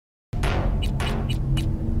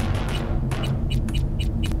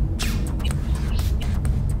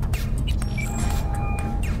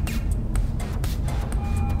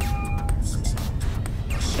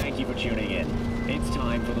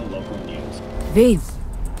V.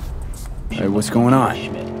 Hey, what's going on?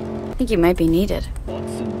 I think you might be needed.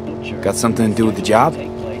 Got something to do with the job?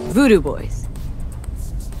 Voodoo boys.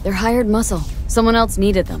 They're hired muscle. Someone else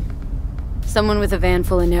needed them. Someone with a van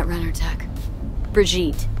full of Netrunner tech.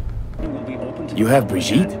 Brigitte. You have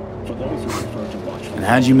Brigitte? And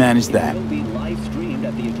how'd you manage that?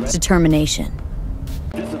 Determination.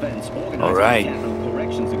 All right.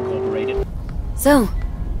 So,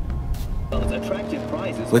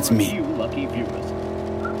 let's meet.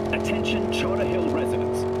 Attention Charter Hill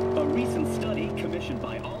residents. A recent study commissioned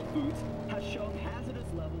by All Foods has shown hazardous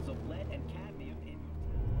levels of lead and cadmium in...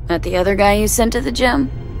 that the other guy you sent to the gym?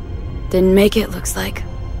 Didn't make it, looks like.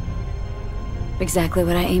 Exactly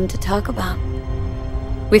what I aimed to talk about.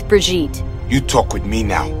 With Brigitte. You talk with me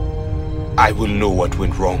now. I will know what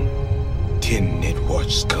went wrong. 10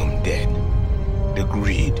 networks scum dead. The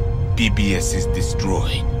greed, BBS is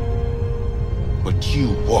destroyed. But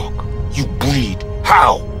you walk, you breed.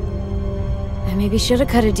 How? I maybe should have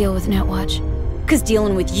cut a deal with Netwatch. Cause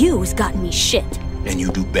dealing with you has gotten me shit. And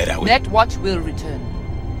you do better with... Netwatch will return.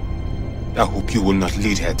 I hope you will not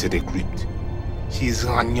lead her to the crypt. She is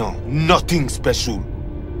Ragnan, nothing special.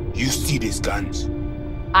 You see these guns?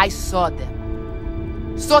 I saw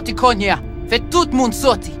them. Sorti konya, fait tout moun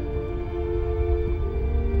sorti.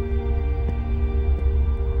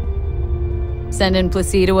 Sending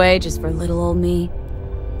Placide away just for little old me.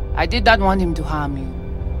 I did not want him to harm you.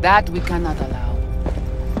 That we cannot allow.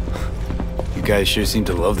 You guys sure seem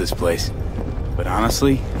to love this place. But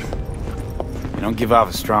honestly, you don't give off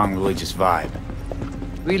a strong religious vibe.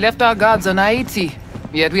 We left our gods on Haiti,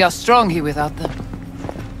 yet we are strong here without them.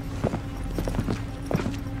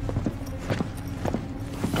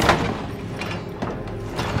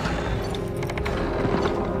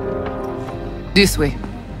 This way.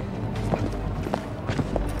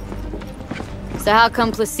 So how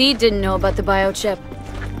come Placide didn't know about the biochip?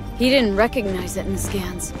 He didn't recognize it in the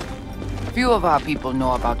scans. Few of our people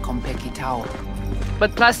know about Kompeki Tower.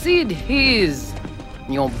 But Placide, he is...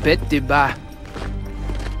 your bête de bas.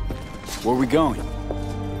 Where are we going?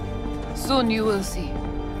 Soon you will see.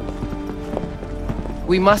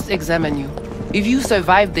 We must examine you. If you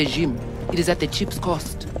survive the gym, it is at the chip's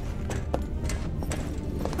cost.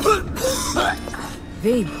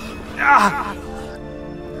 V.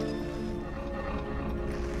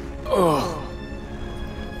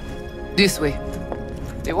 This way.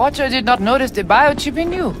 The Watcher did not notice the biochip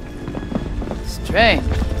in you. Strange.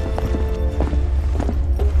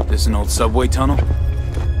 This an old subway tunnel?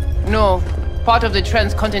 No, part of the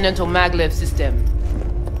transcontinental maglev system.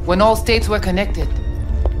 When all states were connected.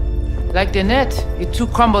 Like the net, it too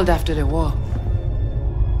crumbled after the war.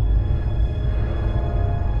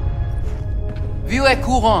 Vieux et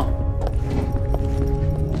courant.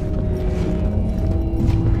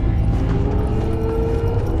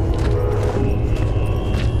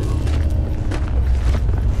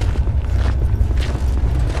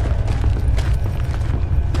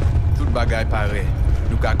 Bagay pare.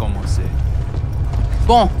 Nou ka komanse.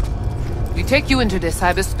 Bon. We take you into the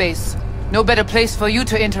cyberspace. No better place for you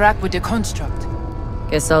to interact with the construct.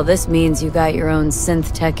 Guess all this means you got your own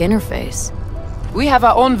synth tech interface. We have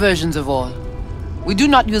our own versions of all. We do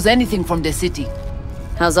not use anything from the city.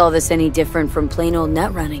 How's all this any different from plain old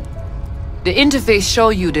net running? The interface show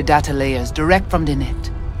you the data layers direct from the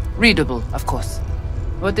net. Readable, of course.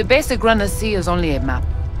 What the basic runners see is only a map.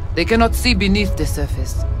 They cannot see beneath the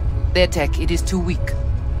surface. Their tech, it is too weak.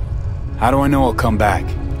 How do I know I'll come back?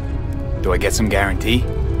 Do I get some guarantee?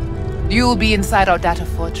 You will be inside our data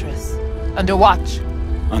fortress. Under watch.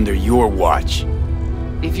 Under your watch.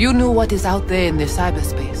 If you knew what is out there in the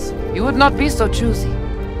cyberspace, you would not be so choosy.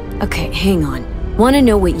 Okay, hang on. Wanna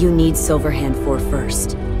know what you need Silverhand for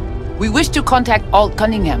first. We wish to contact Alt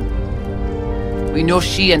Cunningham. We know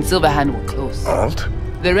she and Silverhand were close. Alt?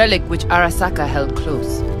 The relic which Arasaka held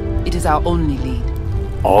close. It is our only lead.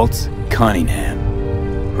 Alt Cunningham.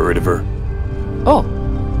 Heard of her? Oh.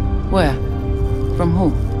 Where? From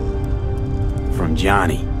whom? From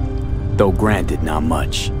Johnny. Though granted, not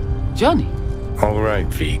much. Johnny? All right,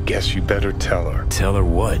 V, guess you better tell her. Tell her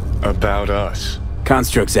what? About us.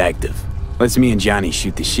 Construct's active. Lets me and Johnny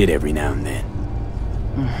shoot the shit every now and then.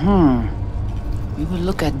 We will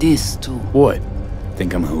look at this, too. What?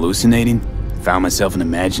 Think I'm hallucinating? Found myself an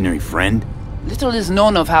imaginary friend? Little is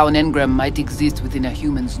known of how an engram might exist within a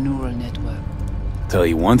human's neural network. Tell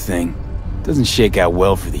you one thing, doesn't shake out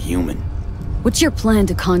well for the human. What's your plan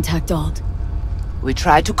to contact Alt? We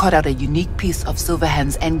try to cut out a unique piece of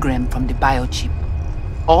Silverhand's engram from the biochip.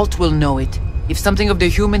 Alt will know it. If something of the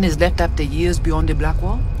human is left after years beyond the Black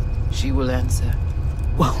Wall, she will answer.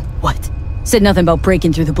 Whoa, what? Said nothing about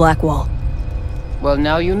breaking through the Black Wall. Well,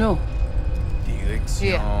 now you know.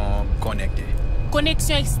 Direction connected.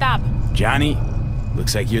 Connexion stable. Johnny,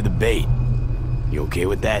 looks like you're the bait. You okay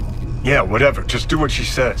with that? Yeah, whatever. Just do what she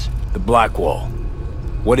says. The black wall.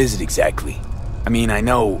 What is it exactly? I mean, I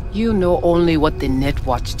know... You know only what the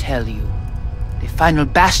Netwatch tell you. The final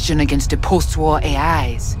bastion against the post-war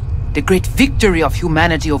AIs. The great victory of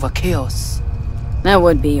humanity over chaos. That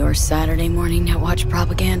would be your Saturday morning Netwatch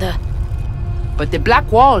propaganda. But the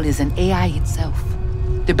black wall is an AI itself.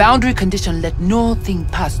 The boundary condition let nothing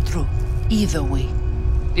pass through, either way.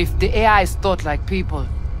 If the AIs thought like people,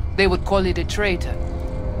 they would call it a traitor.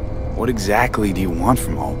 What exactly do you want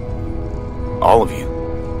from all of you?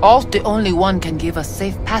 Alt, the only one, can give us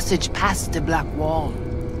safe passage past the black wall.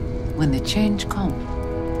 When the change comes,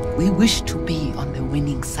 we wish to be on the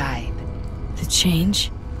winning side. The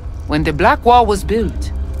change? When the black wall was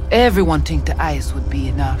built, everyone think the ice would be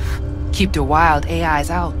enough. Keep the wild AIs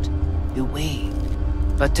out, away.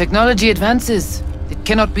 But technology advances. It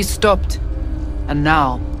cannot be stopped. And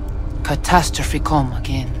now, catastrophe come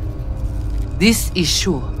again. This is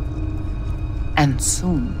sure. And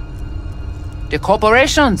soon. The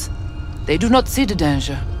corporations, they do not see the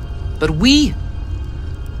danger. But we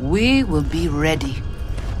will be ready.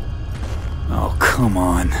 Oh, come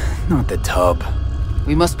on. Not the tub.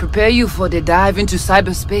 We must prepare you for the dive into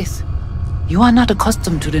cyberspace. You are not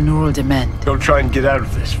accustomed to the neural demand. Don't try and get out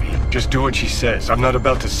of this, V. Just do what she says. I'm not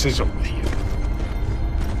about to sizzle with you.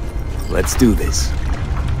 Let's do this.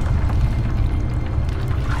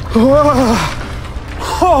 Qui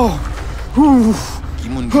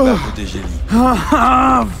moun ki pa protéger li?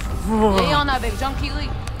 Léon avec Junkie Lee.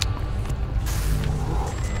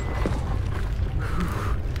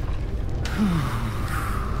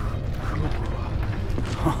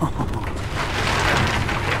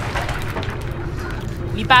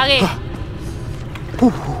 Il paraît.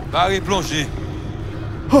 Barré plongé.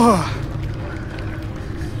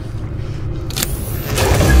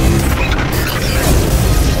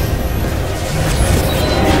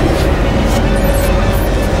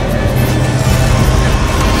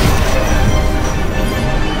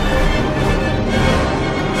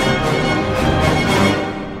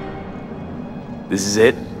 This is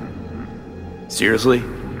it? Seriously?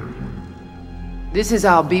 This is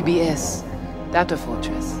our BBS, Data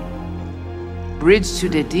Fortress. Bridge to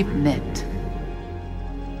the deep net.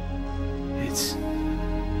 It's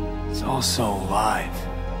all so alive.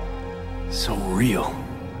 So real.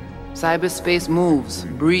 Cyberspace moves,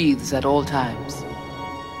 breathes at all times.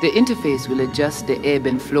 The interface will adjust the ebb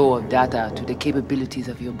and flow of data to the capabilities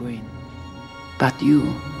of your brain. But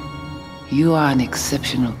you are an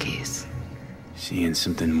exceptional case. Seeing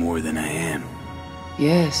something more than I am.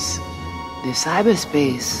 Yes, the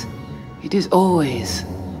cyberspace, it is always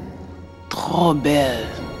trop belle.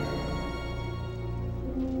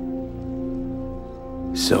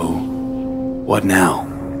 So, what now?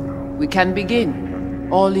 We can begin.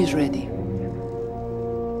 All is ready.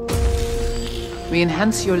 We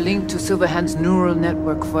enhance your link to Silverhand's neural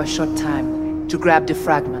network for a short time to grab the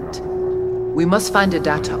fragment. We must find the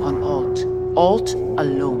data on Alt. Alt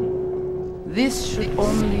alone. This should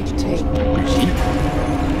only take...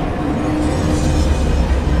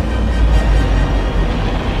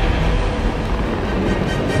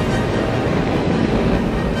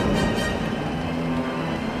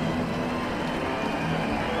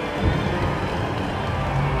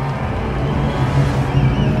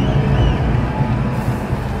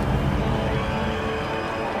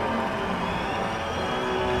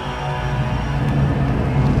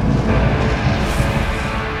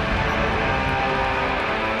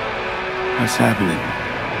 What's happening?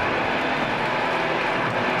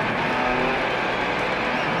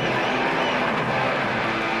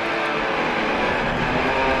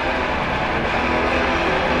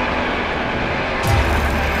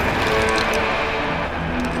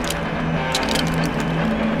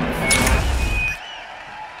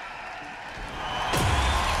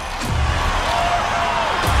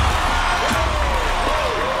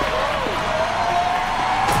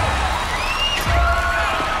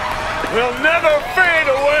 We'll never fade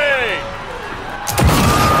away!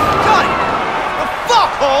 Cut it! The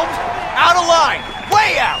fuck, Holmes? Out of line!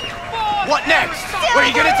 Way out! What next? Where are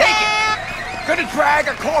you gonna take it? Gonna drag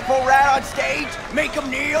a corporal rat on stage, make him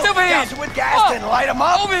kneel, douse him with gas, and light him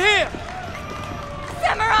up? Over here!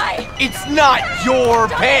 Samurai! It's not your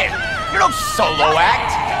band! You're no solo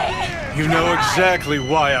act! You know exactly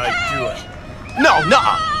why I do it. No,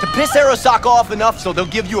 nuh-uh! To piss Arasaka off enough so they'll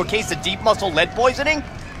give you a case of deep muscle lead poisoning?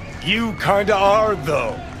 You kinda are,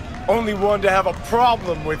 though. Only one to have a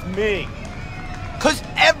problem with me. 'Cause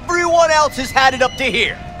everyone else has had it up to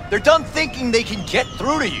here. They're done thinking they can get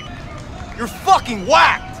through to you. You're fucking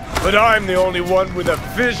whacked! But I'm the only one with a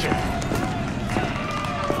vision.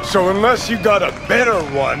 So unless you got a better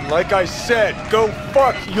one, like I said, go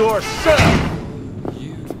fuck yourself!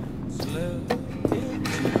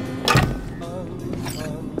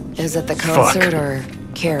 Is it the concert or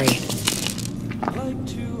Carrie?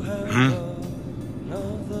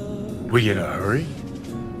 We in a hurry?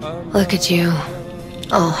 Look at you,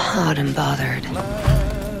 all hot and bothered.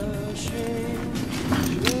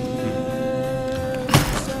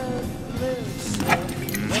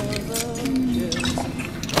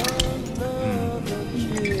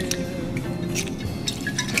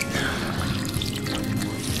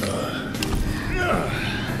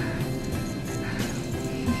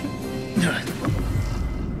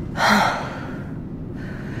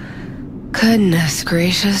 Goodness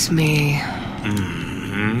gracious me.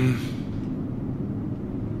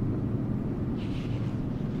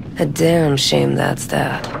 A damn shame that's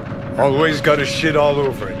that. Always gotta shit all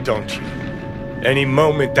over it, don't you? Any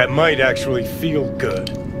moment that might actually feel good.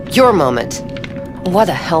 Your moment. Why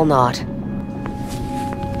the hell not?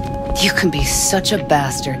 You can be such a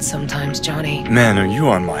bastard sometimes, Johnny. Man, are you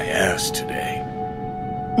on my ass today?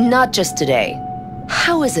 Not just today.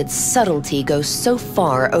 How is it subtlety goes so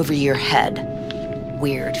far over your head?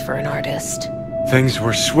 Weird for an artist. Things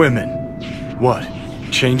were swimming. What?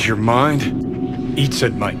 Change your mind? Eats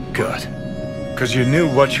at my gut. 'Cause you knew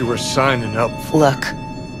what you were signing up for. Look,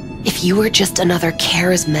 if you were just another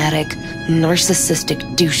charismatic,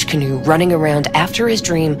 narcissistic douche canoe running around after his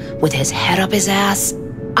dream with his head up his ass,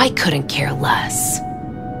 I couldn't care less.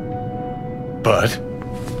 But?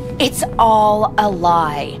 It's all a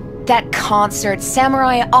lie. That concert,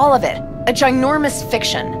 Samurai, all of it. A ginormous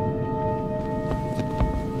fiction.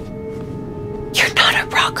 You're not a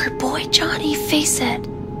rocker boy, Johnny, face it.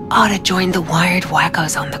 Ought to join the wired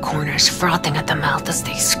wackos on the corners, frothing at the mouth as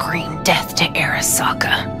they scream death to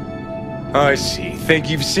Arasaka. I see. Think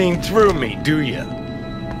you've seen through me, do you?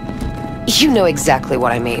 You know exactly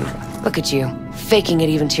what I mean. Look at you, faking it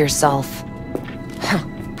even to yourself.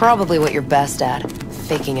 Probably what you're best at,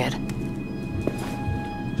 faking it.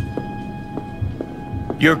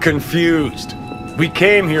 You're confused. We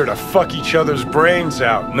came here to fuck each other's brains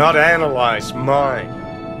out, not analyze mine.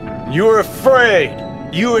 You're afraid.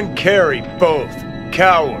 You and Carrie both.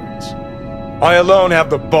 Cowards. I alone have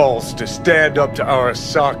the balls to stand up to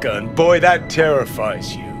Arasaka, and boy, that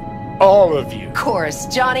terrifies you. All of you. Of course,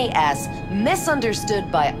 Johnny S.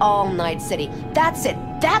 Misunderstood by all Night City. That's it.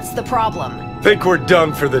 That's the problem. Think we're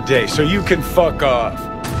done for the day, so you can fuck off.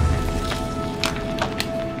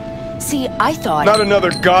 See, I thought... Not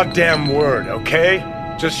another goddamn word, okay?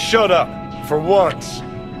 Just shut up, for once.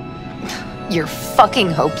 You're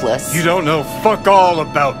fucking hopeless. You don't know fuck all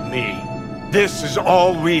about me. This is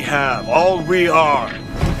all we have, all we are.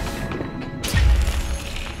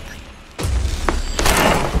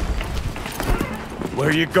 Where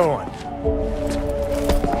are you going?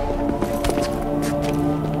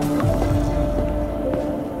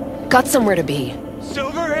 Got somewhere to be.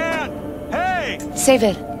 Silverhand! Hey! Save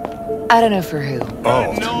it. I don't know for who.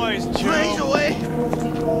 Oh. Noise, Blaze away!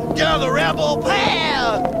 Down the rebel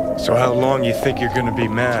path! So how long you think you're gonna be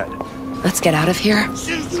mad? Let's get out of here.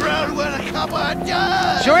 Shoots round with a cup of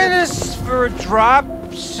dust! Join us for a drop,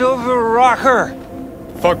 Silver Rocker.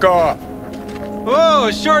 Fuck off. Whoa,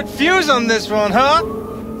 a short fuse on this one, huh?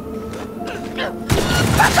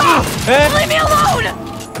 Back off! Leave me alone!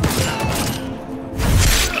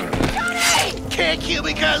 Johnny! Can't kill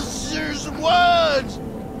because there's words!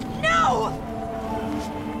 No!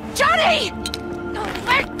 Johnny!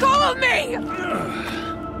 Let go of me!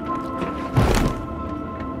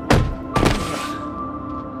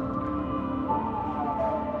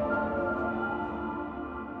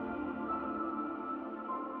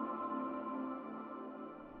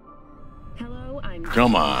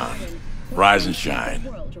 Come on. Rise and shine.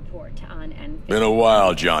 Been a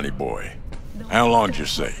while, Johnny boy. How long did you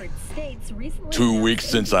say? 2 weeks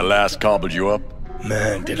since I last cobbled you up?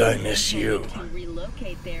 Man, did I miss you.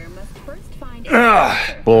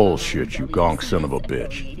 Bullshit, you gonk son of a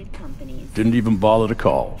bitch. Didn't even bother to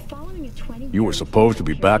call. You were supposed to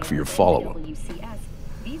be back for your follow-up.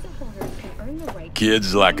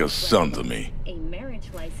 Kid's like a son to me.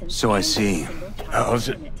 So I see. How's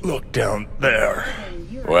it look down there?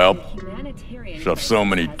 Well, shove so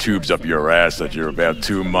many tubes up your ass that you're about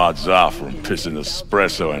 2 mods off from pissing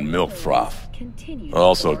espresso and milk froth.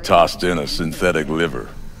 Also tossed in a synthetic liver.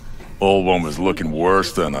 Old one was looking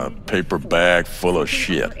worse than a paper bag full of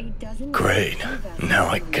shit. Great. Now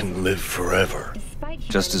I can live forever.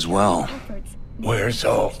 Just as well. Where's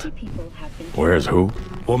Alt? Where's who?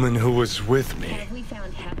 Woman who was with me.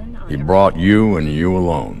 He brought you and you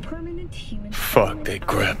alone. Fuck, they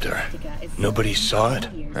grabbed her. Nobody saw it?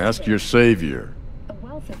 Ask your savior.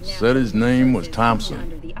 Said his name was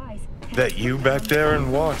Thompson. That you back there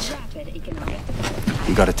in Watts?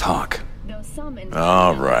 We gotta talk.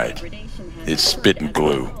 All right. It's spit and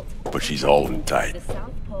glue, but she's holding tight.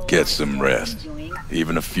 Get some rest.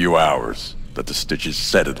 Even a few hours. Let the stitches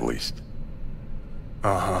set at least.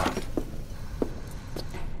 Uh-huh.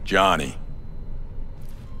 Johnny.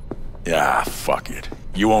 Yeah, fuck it.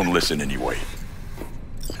 You won't listen anyway.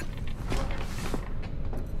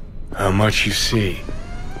 How much you see?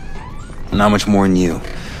 Not much more than you.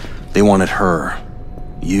 They wanted her.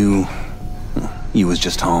 You was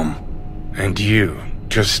just home. And you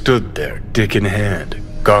just stood there, dick in hand,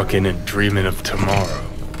 gawking and dreaming of tomorrow.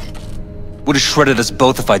 Would've shredded us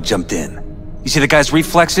both if I jumped in. You see the guy's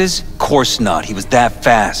reflexes? Course not, he was that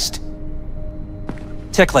fast.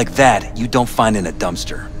 Tech like that, you don't find in a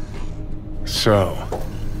dumpster. So,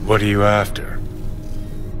 what are you after?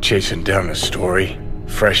 Chasing down a story?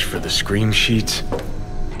 Fresh for the scream sheets?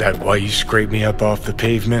 That why you scraped me up off the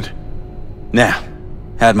pavement? Nah,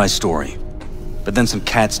 had my story. But then some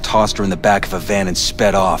cats tossed her in the back of a van and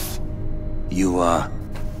sped off. You,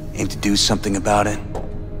 aim to do something about it?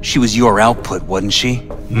 She was your output, wasn't she?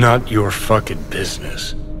 Not your fucking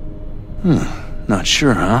business. Not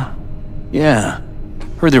sure, huh? Yeah.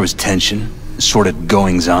 Heard there was tension, assorted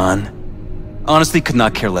goings-on. Honestly, could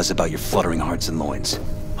not care less about your fluttering hearts and loins.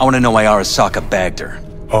 I want to know why Arasaka bagged her.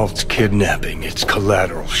 Alt's kidnapping, it's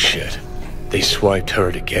collateral shit. They swiped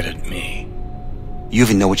her to get at me. You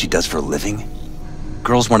even know what she does for a living?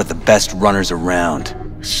 Girl's one of the best runners around.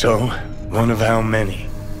 So? One of how many?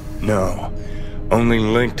 No. Only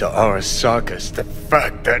link to Arasaka's the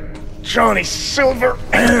fact that Johnny Silver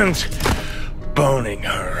ends boning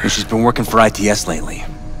her. And she's been working for ITS lately.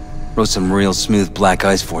 Wrote some real smooth black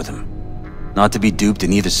eyes for them. Not to be duped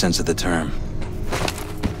in either sense of the term.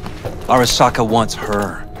 Arasaka wants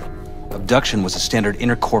her. Abduction was a standard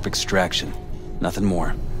intercorp extraction. Nothing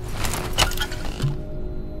more.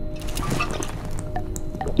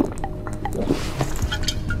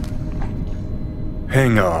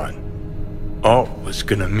 Hang on. Alt was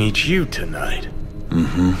gonna meet you tonight.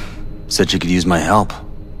 Mm-hmm. Said she could use my help.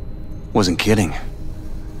 Wasn't kidding.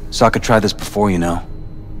 Sokka tried this before, you know.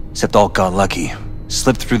 Except Alt got lucky.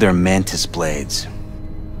 Slipped through their mantis blades.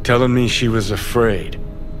 Telling me she was afraid,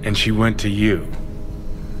 and she went to you.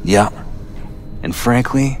 Yeah. And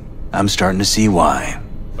frankly, I'm starting to see why.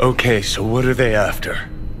 Okay, so what are they after?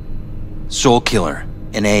 Soulkiller,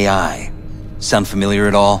 an AI. Sound familiar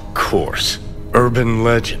at all? Course. Urban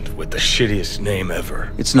legend with the shittiest name ever.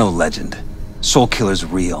 It's no legend. Soulkiller's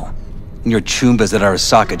real. And your Chumbas at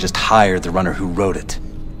Arasaka just hired the runner who wrote it.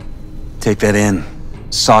 Take that in.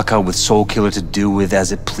 Sokka with Soulkiller to do with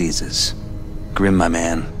as it pleases. Grim, my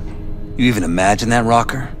man. You even imagine that,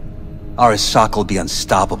 Rocker? Arasaka will be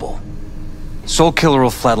unstoppable. Soulkiller will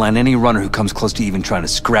flatline any runner who comes close to even trying to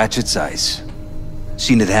scratch its ice.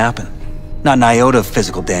 Seen it happen. Not an iota of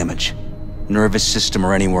physical damage. Nervous system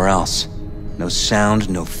or anywhere else. No sound,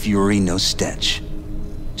 no fury, no stench.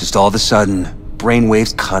 Just all of a sudden,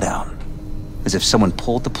 brainwaves cut out. As if someone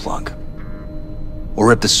pulled the plug. Or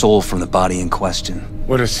ripped the soul from the body in question.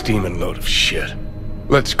 What a steaming load of shit.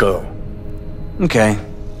 Let's go. Okay.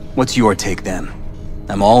 What's your take then?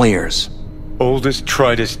 I'm all ears. Oldest,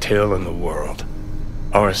 tritest tale in the world.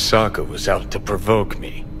 Arasaka was out to provoke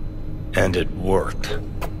me. And it worked.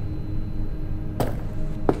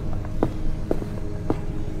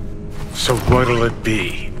 So what'll it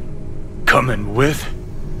be? Coming with?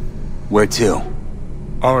 Where to?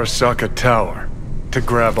 Arasaka Tower. To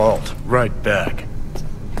grab Alt right back.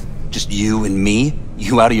 Just you and me?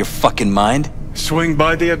 You out of your fucking mind? Swing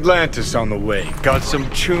by the Atlantis on the way. Got some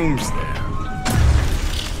chooms there.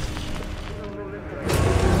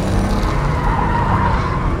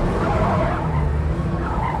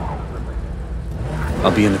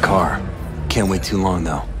 I'll be in the car. Can't wait too long,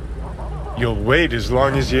 though. You'll wait as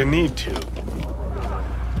long as you need to.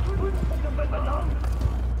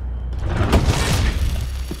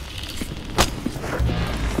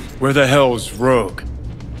 Where the hell's Rogue?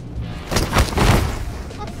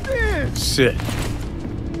 Sit.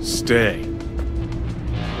 Stay.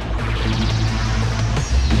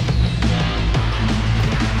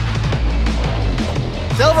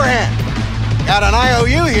 Silverhand! Got an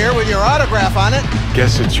IOU here with your autograph on it.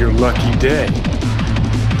 Guess it's your lucky day.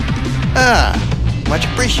 Ah, much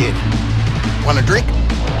appreciated. Want a drink?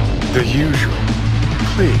 The usual.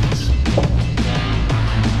 Please.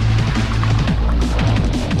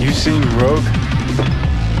 You seen Rogue?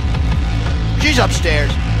 She's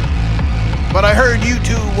upstairs. But I heard you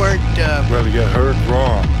two weren't, Well, you heard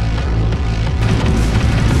wrong.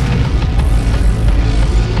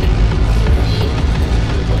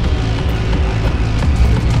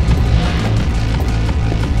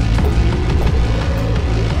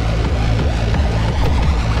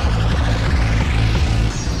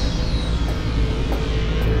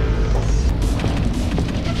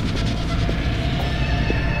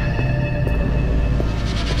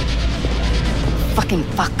 Fucking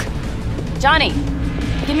fuck. Johnny,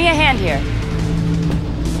 give me a hand here.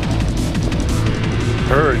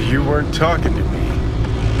 Heard you weren't talking to me.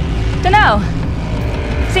 Dunno.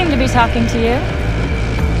 Seem to be talking to you.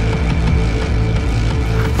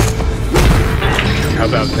 How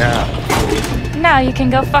about now? Now you can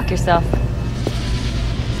go fuck yourself.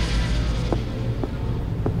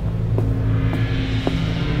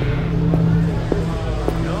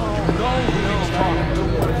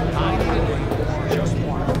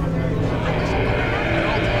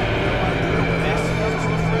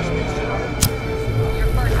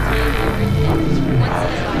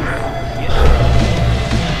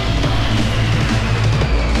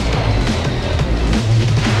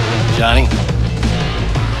 Johnny?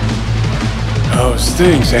 How's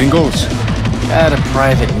things, Engels? Got a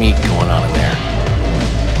private meet going on in there.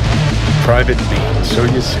 Private meet, so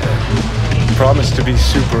you said. Promised to be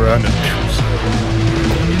super unobtrusive.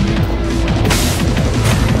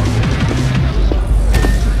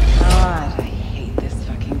 God, I hate this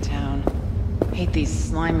fucking town. Hate these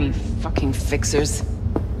slimy fucking fixers.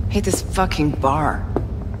 Hate this fucking bar.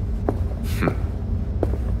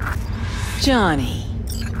 Johnny.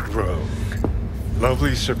 Rogue.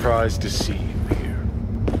 Lovely surprise to see you here.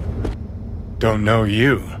 Don't know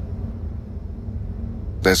you.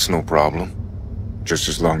 That's no problem. Just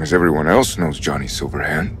as long as everyone else knows Johnny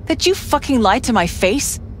Silverhand. That you fucking lied to my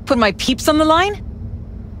face? Put my peeps on the line?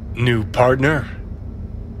 New partner?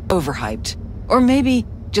 Overhyped. Or maybe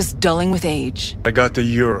just dulling with age. I got the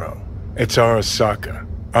euro. It's Arasaka.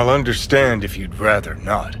 I'll understand if you'd rather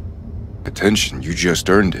not. Attention, you just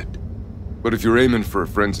earned it. But if you're aiming for a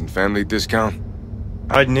friends and family discount...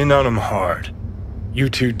 Hiding in on 'em hard. You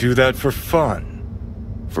two do that for fun.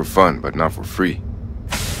 For fun, but not for free.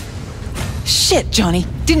 Shit, Johnny.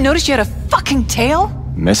 Didn't notice you had a fucking tail?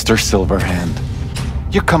 Mr. Silverhand,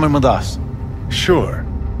 you're coming with us. Sure.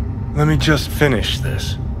 Let me just finish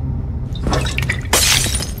this.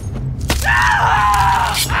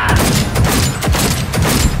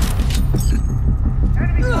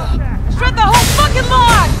 Shred the whole fucking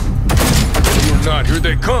log! You're not, here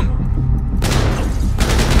they come!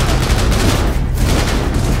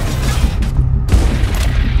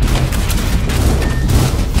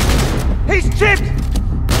 He's chipped!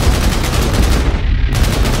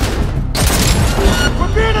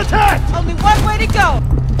 We're being attacked! Only one way to go!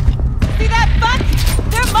 See that butt?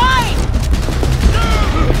 They're mine!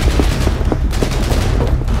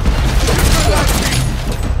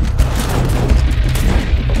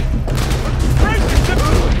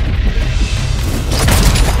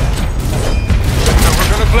 Now we're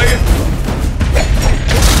gonna play it!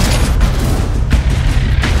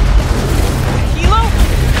 Hilo?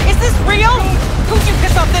 Is this real? Who'd you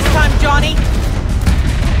piss off this time, Johnny?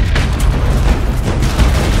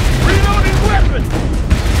 Reloading weapon!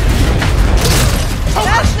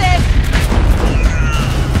 That's it!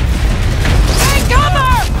 Take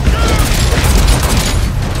cover!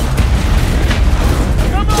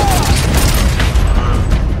 Come on!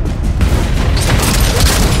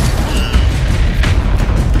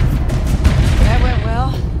 That went well.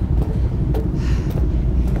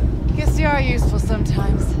 Guess you are useful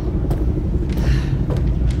sometimes.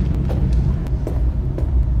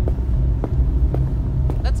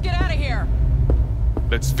 Let's get out of here!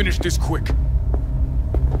 Let's finish this quick.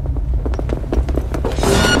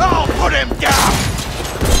 I'll put him down!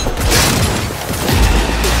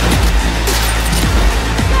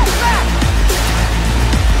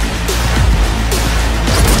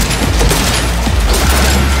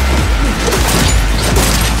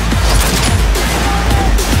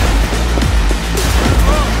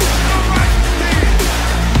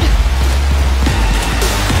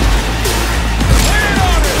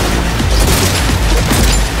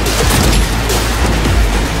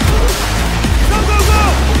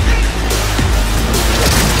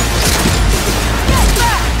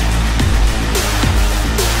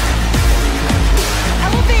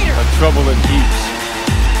 Trouble in heaps.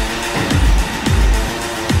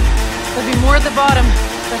 There'll be more at the bottom.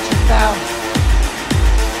 Such as thou.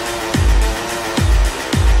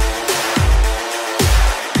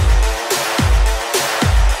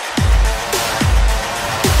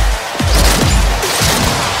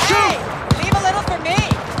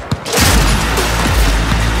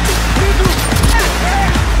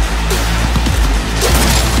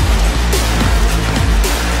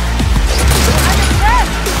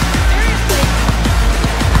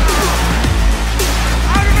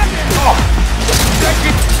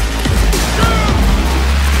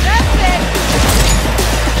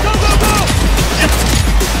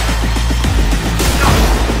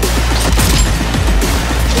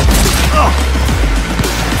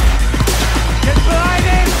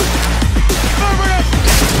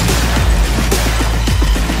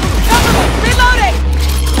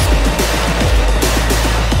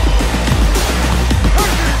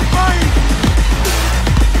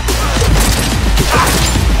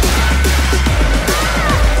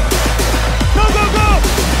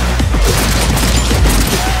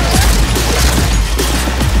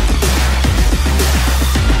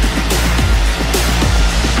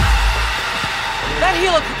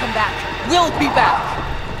 We'll be back.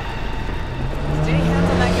 Stay hands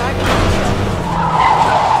on that guy.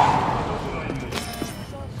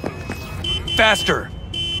 Faster!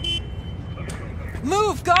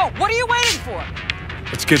 Move, go! What are you waiting for?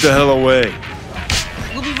 Let's get the hell away.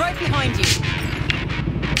 We'll be right behind you.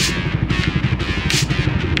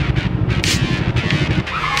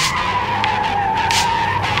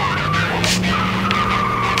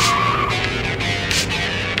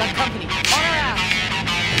 Got company. On our ass.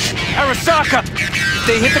 Arasaka! If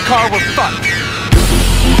they hit the car, we're fucked.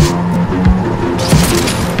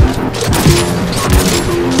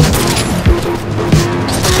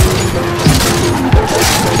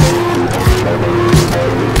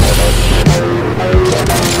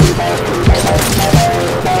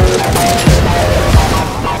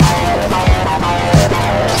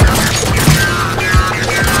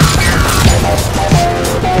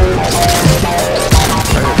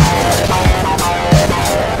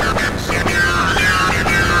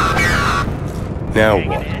 Now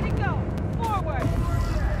what?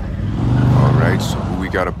 Alright, so who we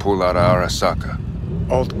gotta pull out of Arasaka?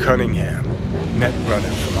 Alt Cunningham, net runner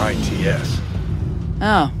from ITS.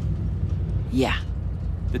 Oh. Yeah.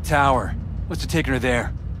 The tower. What's taking her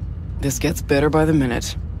there? This gets better by the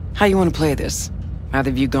minute. How you want to play this? Either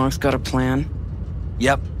of you gonks got a plan?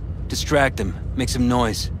 Yep. Distract him. Make some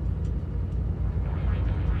noise.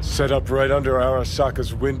 Set up right under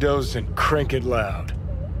Arasaka's windows and crank it loud.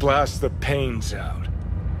 Blast the panes out.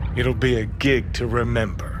 It'll be a gig to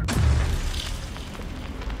remember.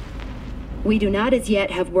 We do not as yet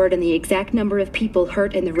have word on the exact number of people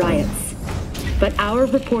hurt in the riots. But our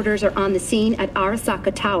reporters are on the scene at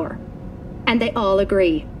Arasaka Tower. And they all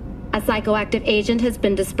agree. A psychoactive agent has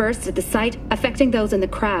been dispersed at the site, affecting those in the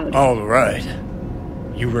crowd. All right.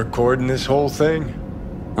 You recording this whole thing?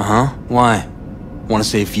 Uh-huh. Why? Want to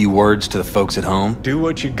say a few words to the folks at home? Do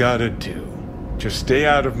what you gotta do. Just stay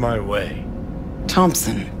out of my way.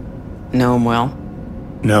 Thompson. Know him well?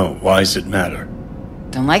 No, why's it matter?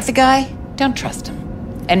 Don't like the guy? Don't trust him.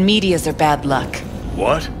 And medias are bad luck.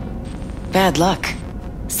 What? Bad luck.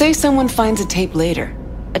 Say someone finds a tape later.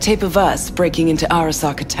 A tape of us breaking into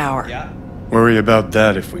Arasaka Tower. Yeah? Worry about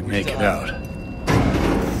that if we make it out.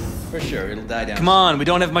 For sure, it'll die down. Come on, we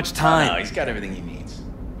don't have much time. No, he's got everything he needs.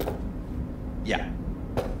 Yeah.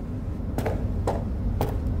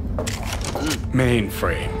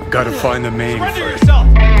 Mainframe. Gotta find the mainframe. Surrender yourself!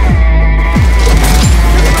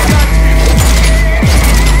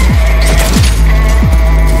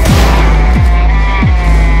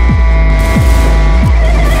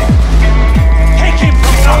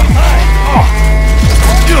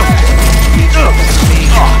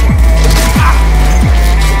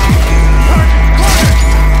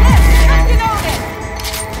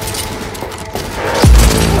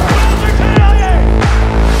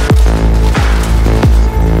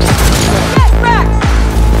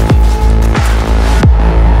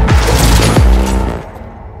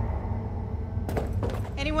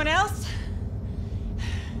 Anyone else?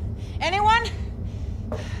 Anyone?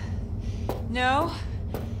 No?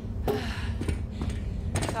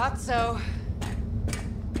 Thought so.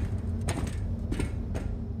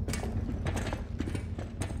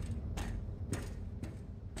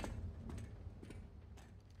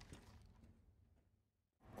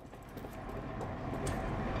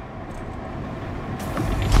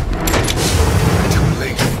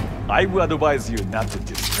 I would advise you not to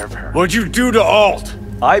disturb her. What'd you do to Alt?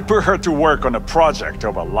 I put her to work on a project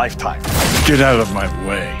of a lifetime. Get out of my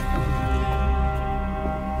way.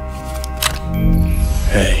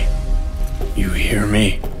 Hey, you hear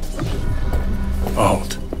me?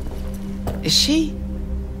 Alt. Is she?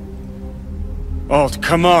 Alt,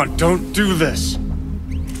 come on, don't do this.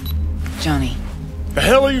 Johnny. The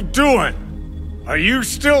hell are you doing? Are you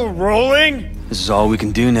still rolling? This is all we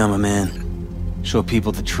can do now, my man. Show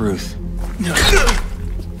people the truth.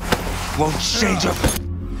 Won't change up.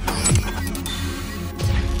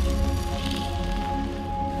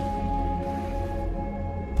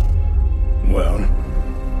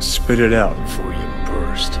 Well, spit it out before you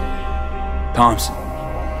burst. Thompson.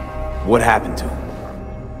 What happened to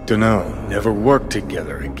him? Dunno, never worked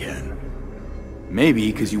together again.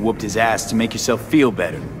 Maybe because you whooped his ass to make yourself feel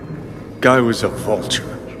better. Guy was a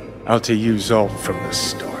vulture, out to use Alt from the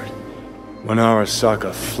start. When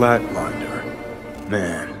Arasaka flatlined her,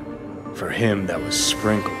 man, for him that was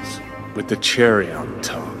sprinkles, with the cherry on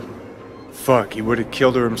top. Fuck, he would have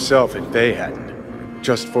killed her himself if they hadn't,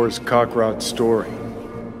 just for his cockrot story.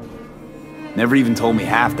 Never even told me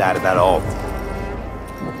half that about Alt.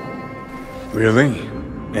 Really?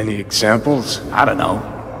 Any examples? I don't know.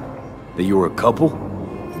 That you were a couple?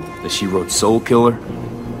 That she wrote Soulkiller?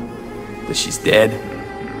 But she's dead?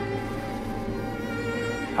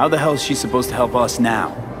 How the hell is she supposed to help us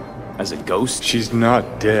now? As a ghost? She's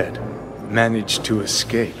not dead. Managed to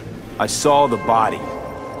escape. I saw the body.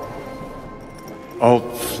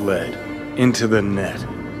 Alt fled. Into the net.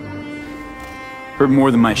 Heard more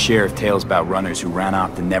than my share of tales about runners who ran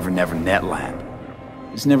off the Never Never Netland.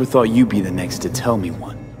 Just never thought you'd be the next to tell me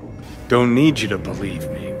one. Don't need you to believe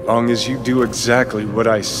me, long as you do exactly what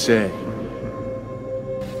I say.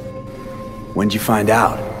 When'd you find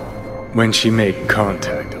out? When she made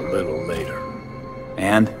contact a little later.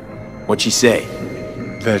 And? What'd she say?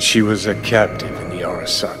 That she was a captive in the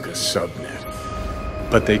Arasaka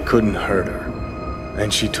subnet. But they couldn't hurt her.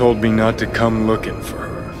 And she told me not to come looking for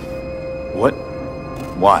her. What?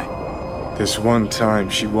 Why? This one time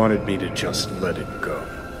she wanted me to just let it go.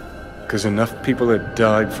 'Cause enough people had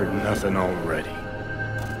died for nothing already.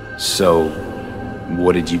 So,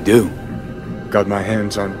 what did you do? Got my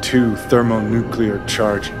hands on 2 thermonuclear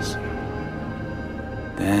charges.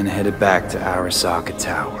 Then headed back to Arasaka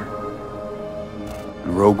Tower.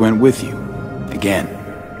 And Rogue went with you. Again.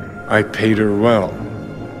 I paid her well.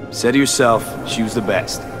 Said to yourself, she was the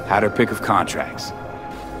best. Had her pick of contracts.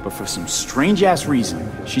 But for some strange-ass reason,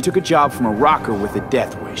 she took a job from a rocker with a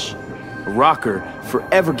death wish. A rocker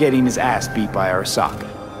forever getting his ass beat by Arasaka.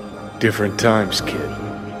 Different times, kid.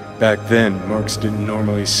 Back then, mercs didn't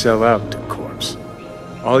normally sell out to corpse.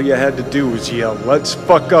 All you had to do was yell, "Let's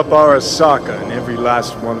fuck up Arasaka," and every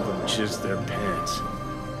last one of them jizzed their pants.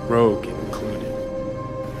 Rogue included.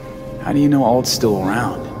 How do you know Alt's still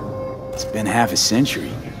around? It's been half a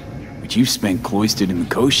century. But you've spent cloistered in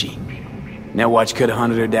Mikoshi. Netwatch could have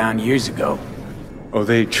hunted her down years ago. Oh,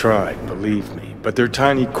 they tried, believe me. But their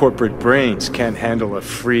tiny corporate brains can't handle a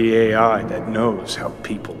free AI that knows how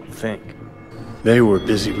people think. They were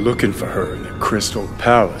busy looking for her in the Crystal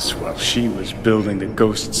Palace while she was building the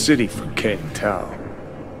Ghost City for Kang Tao.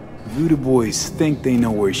 Voodoo boys think they know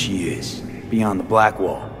where she is, beyond the Black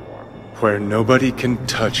Wall. Where nobody can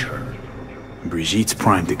touch her. Brigitte's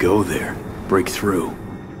primed to go there, break through.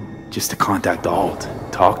 Just to contact Alt,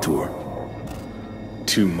 talk to her.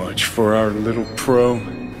 Too much for our little pro.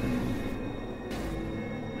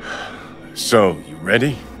 So, you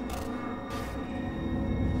ready?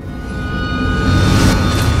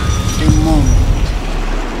 A moment.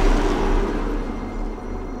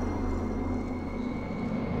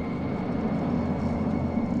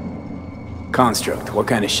 Construct, what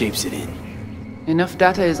kind of shape's it in? Enough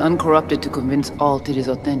data is uncorrupted to convince Alt it is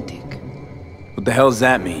authentic. What the hell does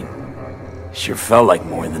that mean? Sure felt like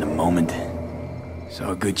more than a moment.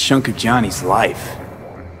 Saw a good chunk of Johnny's life.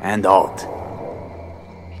 And Alt.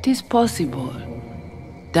 It is possible.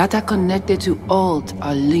 Data connected to Alt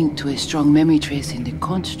are linked to a strong memory trace in the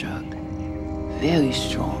construct. Very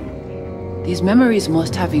strong. These memories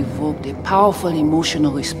must have evoked a powerful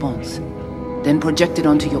emotional response, then projected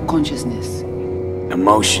onto your consciousness.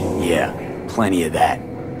 Emotion, yeah. Plenty of that.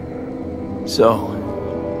 So,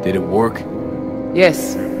 did it work?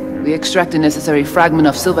 Yes. We extract the necessary fragment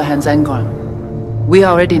of Silverhand's engram. We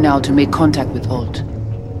are ready now to make contact with Alt.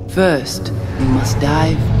 First, we must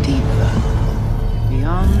dive deeper.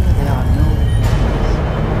 Beyond, there are no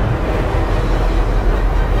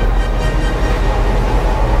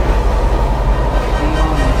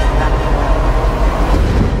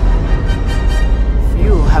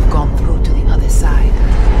few have gone through to the other side,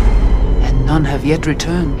 and none have yet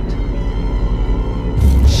returned.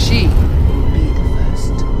 She will be the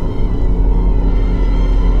first.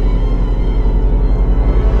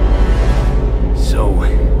 So,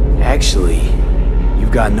 actually,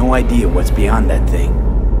 you've got no idea what's beyond that thing.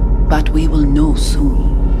 But we will know soon.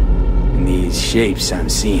 In these shapes I'm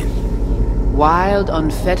seeing. Wild,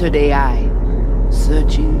 unfettered AI,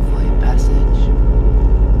 searching for a passage.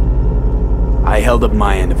 I held up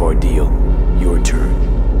my end of our deal. Your turn.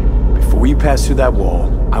 Before you pass through that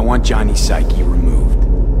wall, I want Johnny's psyche removed.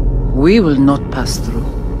 We will not pass through.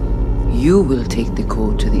 You will take the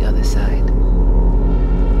code to the other side.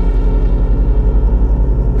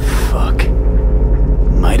 Fuck.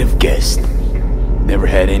 Might have guessed. Never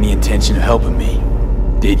had any intention of helping me,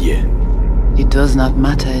 did you? It does not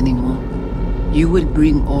matter anymore. You will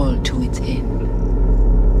bring all to its end.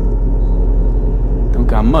 Don't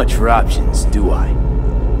got much for options, do I?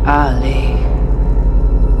 Ale.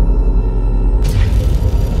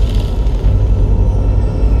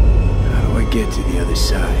 How do I get to the other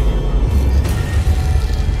side?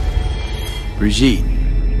 Brigitte.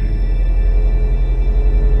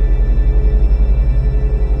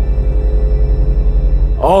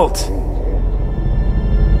 Alt!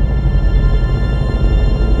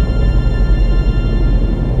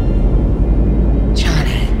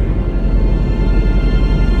 Johnny.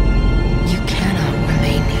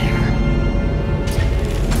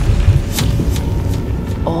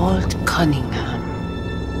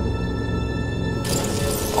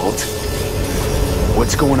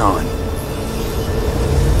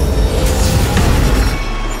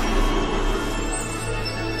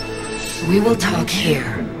 We will talk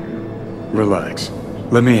here. Relax.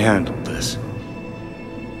 Let me handle this.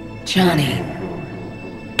 Johnny.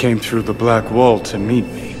 Came through the Black Wall to meet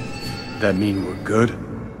me. That mean we're good?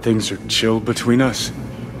 Things are chill between us?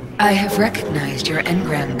 I have recognized your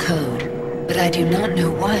engram code, but I do not know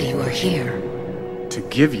why you are here. To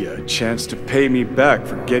give you a chance to pay me back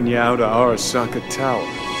for getting you out of Arasaka Tower.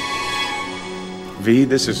 V,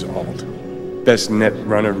 this is Alt. Best net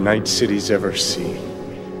runner Night City's ever seen.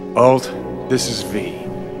 Alt, this is V.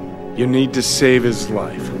 You need to save his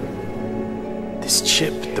life. This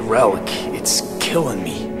chip, the relic, it's killing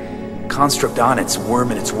me. Construct on it's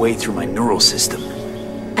worming its way through my neural system.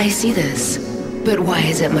 I see this, but why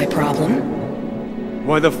is it my problem?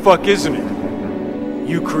 Why the fuck isn't it?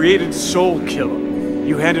 You created Soulkiller.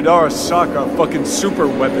 You handed Arasaka a fucking super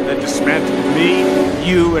weapon that dismantled me,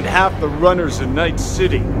 you, and half the runners in Night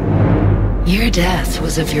City. Your death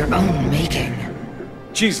was of your own making.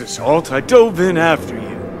 Jesus, Alt, I dove in after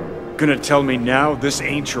you. Gonna tell me now this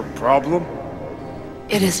ain't your problem?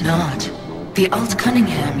 It is not. The Alt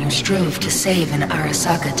Cunningham you strove to save in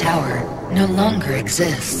Arasaka Tower no longer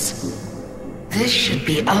exists. This should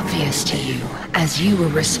be obvious to you, as you were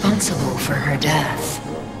responsible for her death.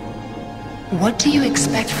 What do you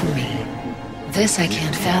expect from me? This I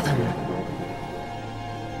can't fathom.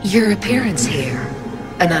 Your appearance here,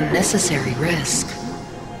 an unnecessary risk.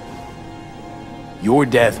 Your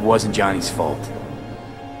death wasn't Johnny's fault.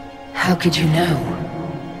 How could you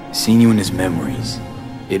know? Seen you in his memories.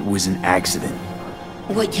 It was an accident.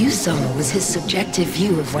 What you saw was his subjective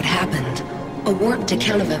view of what happened. A warped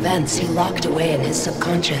account of events he locked away in his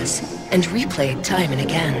subconscious and replayed time and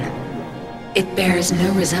again. It bears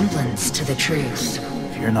no resemblance to the truth.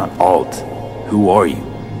 If you're not Alt, who are you?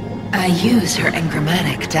 I use her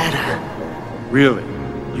engrammatic data. Really?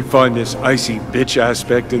 You find this icy bitch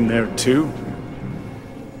aspect in there too?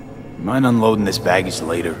 Mind unloading this baggage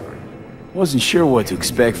later? Wasn't sure what to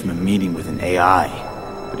expect from a meeting with an AI,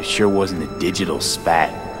 but it sure wasn't a digital spat.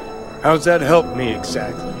 How's that help me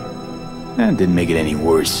exactly? Didn't make it any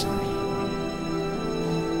worse.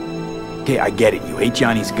 Okay, I get it, you hate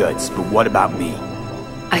Johnny's guts, but what about me?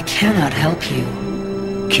 I cannot help you.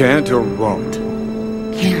 Can't or won't?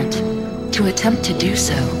 Can't. To attempt to do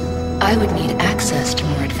so, I would need access to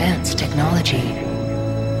more advanced technology.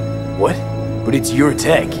 What? But it's your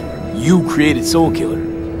tech. You created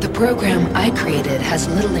Soulkiller. The program I created has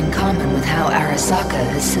little in common with how Arasaka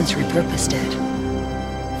has since repurposed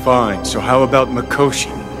it. Fine, so how about Mikoshi?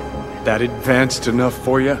 That advanced enough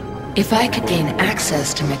for you? If I could gain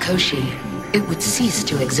access to Mikoshi, it would cease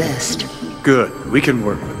to exist. Good, we can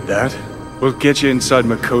work with that. We'll get you inside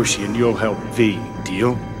Mikoshi and you'll help V,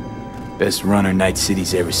 deal? Best runner Night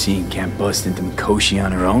City's ever seen can't bust into Mikoshi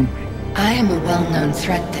on her own? I am a well-known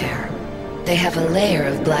threat there. They have a layer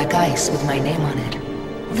of black ice with my name on it.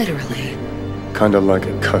 Literally. Kinda like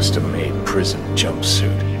a custom-made prison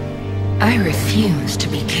jumpsuit. I refuse to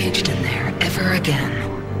be caged in there ever again.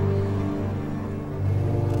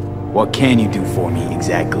 What can you do for me,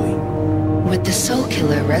 exactly? With the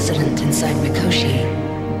Soulkiller resident inside Mikoshi,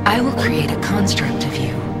 I will create a construct of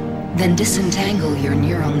you, then disentangle your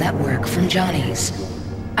neural network from Johnny's.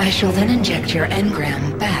 I shall then inject your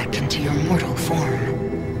engram back into your mortal form.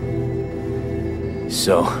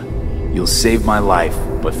 So, you'll save my life,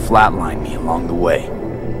 but flatline me along the way.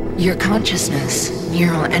 Your consciousness,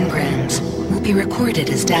 neural engrams, will be recorded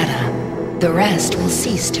as data. The rest will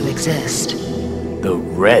cease to exist. The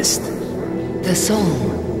rest? The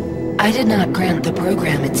soul. I did not grant the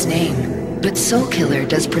program its name, but Soulkiller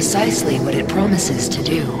does precisely what it promises to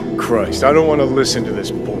do. Christ, I don't want to listen to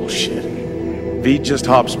this bullshit. V just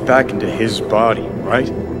hops back into his body, right?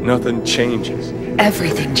 Nothing changes.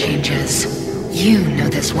 Everything changes. You know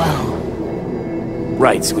this well.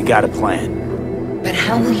 Right, so we got a plan. But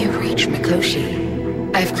how will you reach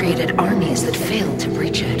Mikoshi? I've created armies that failed to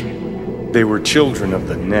breach it. They were children of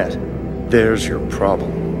the net. There's your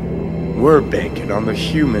problem. We're banking on the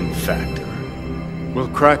human factor. We'll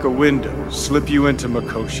crack a window, slip you into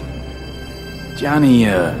Mikoshi. Johnny,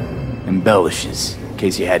 embellishes, in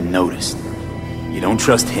case you hadn't noticed. You don't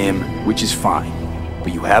trust him, which is fine.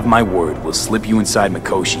 But you have my word, we'll slip you inside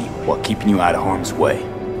Mikoshi while keeping you out of harm's way.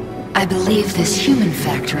 I believe this human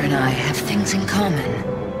factor and I have things in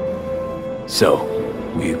common. So,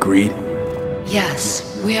 we agreed?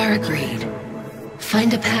 Yes, we are agreed.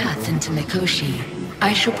 Find a path into Mikoshi.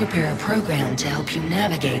 I shall prepare a program to help you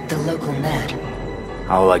navigate the local net.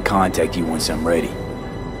 How will I contact you once I'm ready?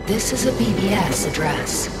 This is a BBS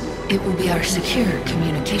address. It will be our secure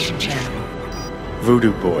communication channel.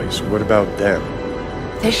 Voodoo boys, what about them?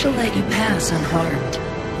 They shall let you pass unharmed.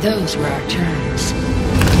 Those were our terms.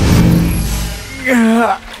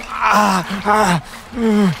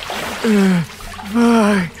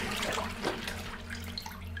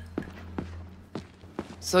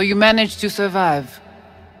 So you managed to survive?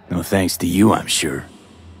 No thanks to you, I'm sure.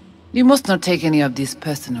 You must not take any of this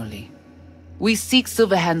personally. We seek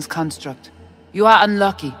Silverhand's construct. You are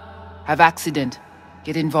unlucky. Have accident.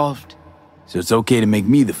 Get involved. So it's okay to make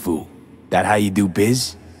me the fool? That how you do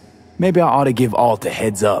biz? Maybe I ought to give Alt a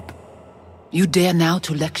heads up. You dare now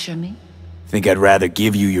to lecture me? Think I'd rather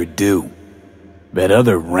give you your due. Bet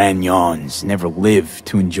other Ranyons never lived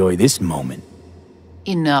to enjoy this moment.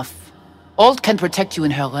 Enough. Alt can protect you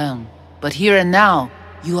in her realm, but here and now,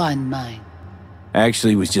 you are in mine.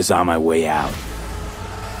 Actually was just on my way out.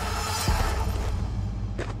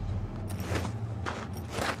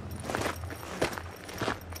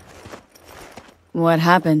 What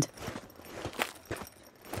happened?